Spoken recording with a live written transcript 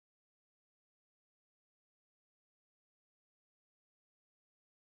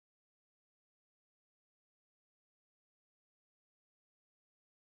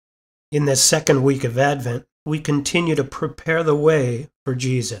In this second week of Advent, we continue to prepare the way for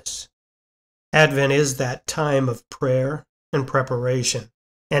Jesus. Advent is that time of prayer and preparation,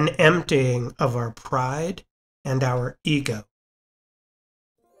 an emptying of our pride and our ego.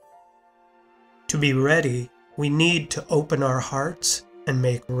 To be ready, we need to open our hearts and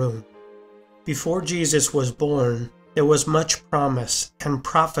make room. Before Jesus was born, there was much promise and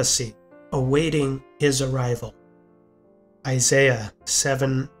prophecy awaiting his arrival. Isaiah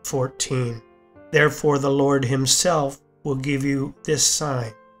 7:14. Therefore the Lord himself will give you this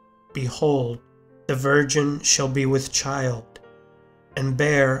sign. Behold, the virgin shall be with child, and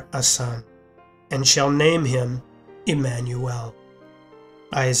bear a son, and shall name him Emmanuel.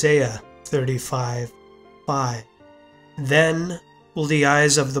 Isaiah 35:5. Then will the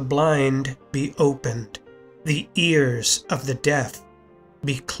eyes of the blind be opened, the ears of the deaf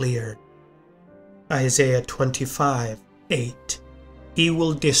be cleared. Isaiah 25:8. He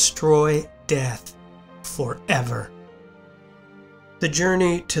will destroy death forever. The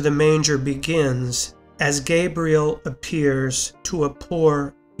journey to the manger begins as Gabriel appears to a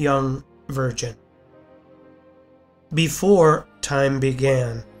poor young virgin. Before time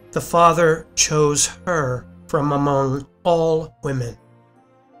began, the Father chose her from among all women.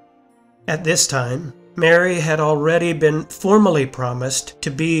 At this time, Mary had already been formally promised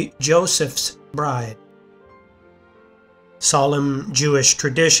to be Joseph's bride. Solemn Jewish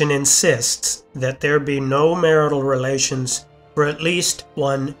tradition insists that there be no marital relations for at least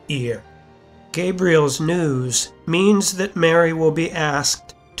 1 year. Gabriel's news means that Mary will be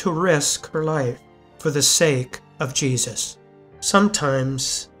asked to risk her life for the sake of Jesus.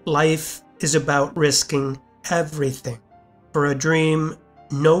 Sometimes life is about risking everything for a dream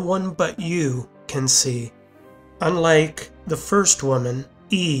no one but you can see. Unlike the first woman,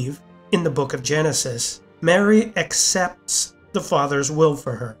 Eve, in the book of Genesis, Mary accepts the Father's will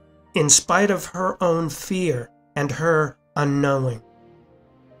for her, in spite of her own fear and her unknowing.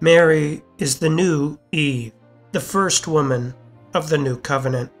 Mary is the new Eve, the first woman of the new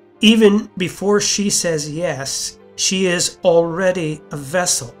covenant. Even before she says yes, she is already a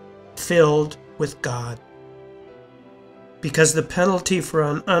vessel filled with God. Because the penalty for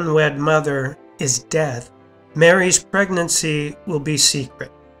an unwed mother is death, Mary's pregnancy will be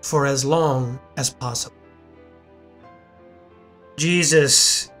secret for as long as possible.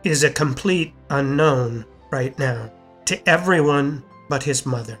 Jesus is a complete unknown right now to everyone but his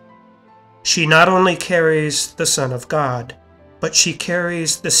mother. She not only carries the Son of God, but she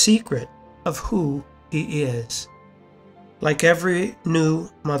carries the secret of who he is. Like every new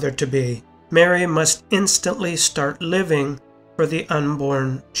mother-to-be, Mary must instantly start living for the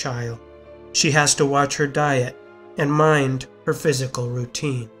unborn child. She has to watch her diet and mind her physical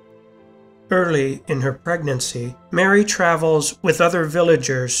routine. Early in her pregnancy, Mary travels with other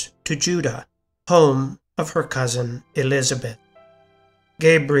villagers to Judah, home of her cousin Elizabeth.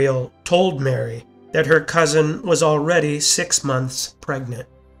 Gabriel told Mary that her cousin was already 6 months pregnant.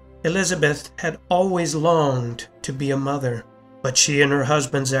 Elizabeth had always longed to be a mother, but she and her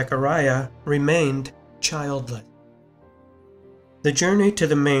husband Zechariah remained childless. The journey to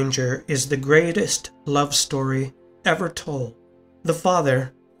the manger is the greatest love story ever told. The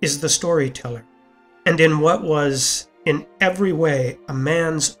Father is the storyteller, and in what was in every way a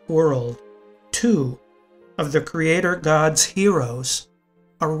man's world, 2 of the Creator God's heroes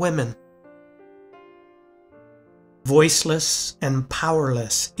are women. Voiceless and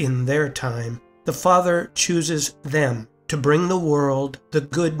powerless in their time, the Father chooses them to bring the world the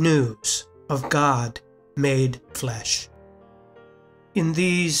good news of God made flesh. In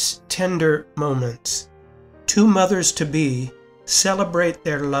these tender moments, 2 mothers-to-be celebrate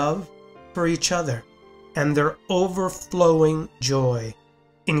their love for each other and their overflowing joy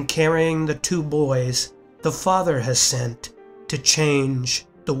in carrying the 2 boys the Father has sent to change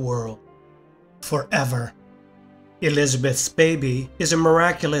the world forever. Elizabeth's baby is a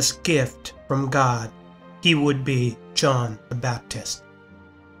miraculous gift from God. He would be John the Baptist.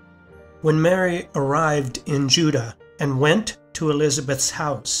 When Mary arrived in Judah and went to Elizabeth's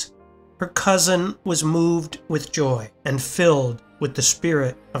house, her cousin was moved with joy and filled with the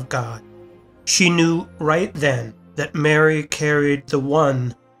Spirit of God. She knew right then that Mary carried the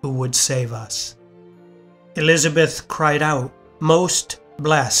one who would save us. Elizabeth cried out, "Most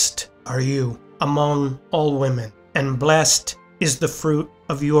blessed are you among all women, and blessed is the fruit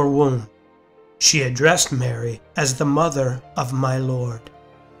of your womb." She addressed Mary as the mother of my Lord.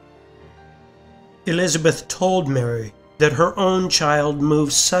 Elizabeth told Mary that her own child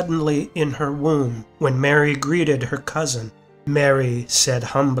moved suddenly in her womb. When Mary greeted her cousin, Mary said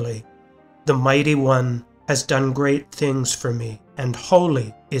humbly, "The Mighty One has done great things for me, and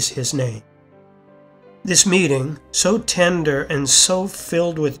holy is his name. This meeting, so tender and so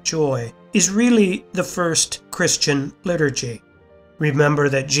filled with joy, is really the first Christian liturgy. Remember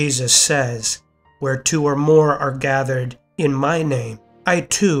that Jesus says, "Where two or more are gathered in my name, I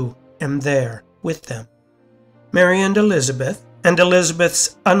too am there with them." Mary and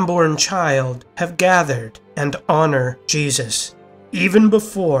Elizabeth's unborn child have gathered and honor Jesus, even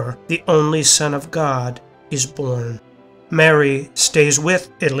before the only Son of God is born. Mary stays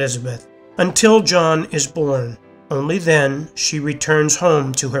with Elizabeth until John is born. Only then she returns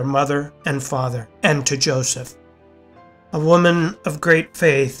home to her mother and father and to Joseph. A woman of great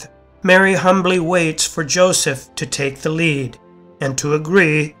faith, Mary humbly waits for Joseph to take the lead and to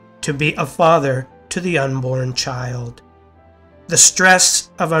agree to be a father to the unborn child. The stress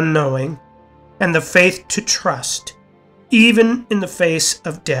of unknowing and the faith to trust, even in the face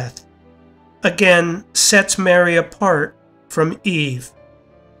of death, again sets Mary apart from Eve.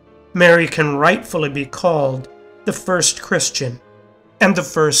 Mary can rightfully be called the first Christian and the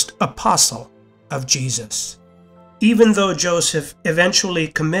first apostle of Jesus. Even though Joseph eventually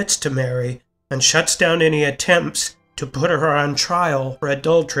commits to Mary and shuts down any attempts to put her on trial for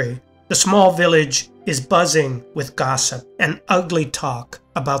adultery, the small village is buzzing with gossip and ugly talk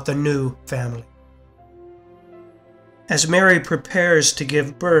about the new family. As Mary prepares to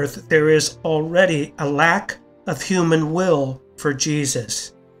give birth, there is already a lack of human will for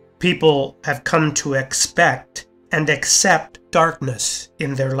Jesus. People have come to expect and accept darkness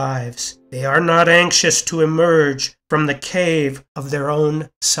in their lives. They are not anxious to emerge from the cave of their own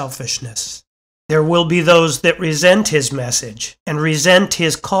selfishness. There will be those that resent his message and resent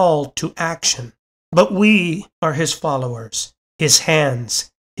his call to action. But we are his followers, his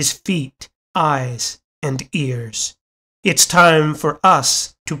hands, his feet, eyes, and ears. It's time for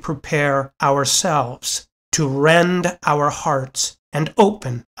us to prepare ourselves, to rend our hearts and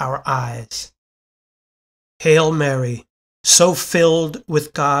open our eyes. Hail Mary, so filled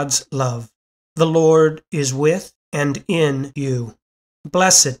with God's love. The Lord is with and in you.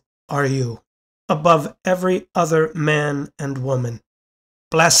 Blessed are you above every other man and woman.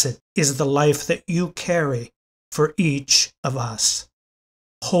 Blessed is the life that you carry for each of us.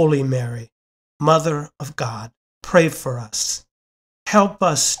 Holy Mary, Mother of God, pray for us. Help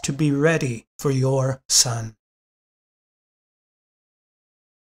us to be ready for your Son.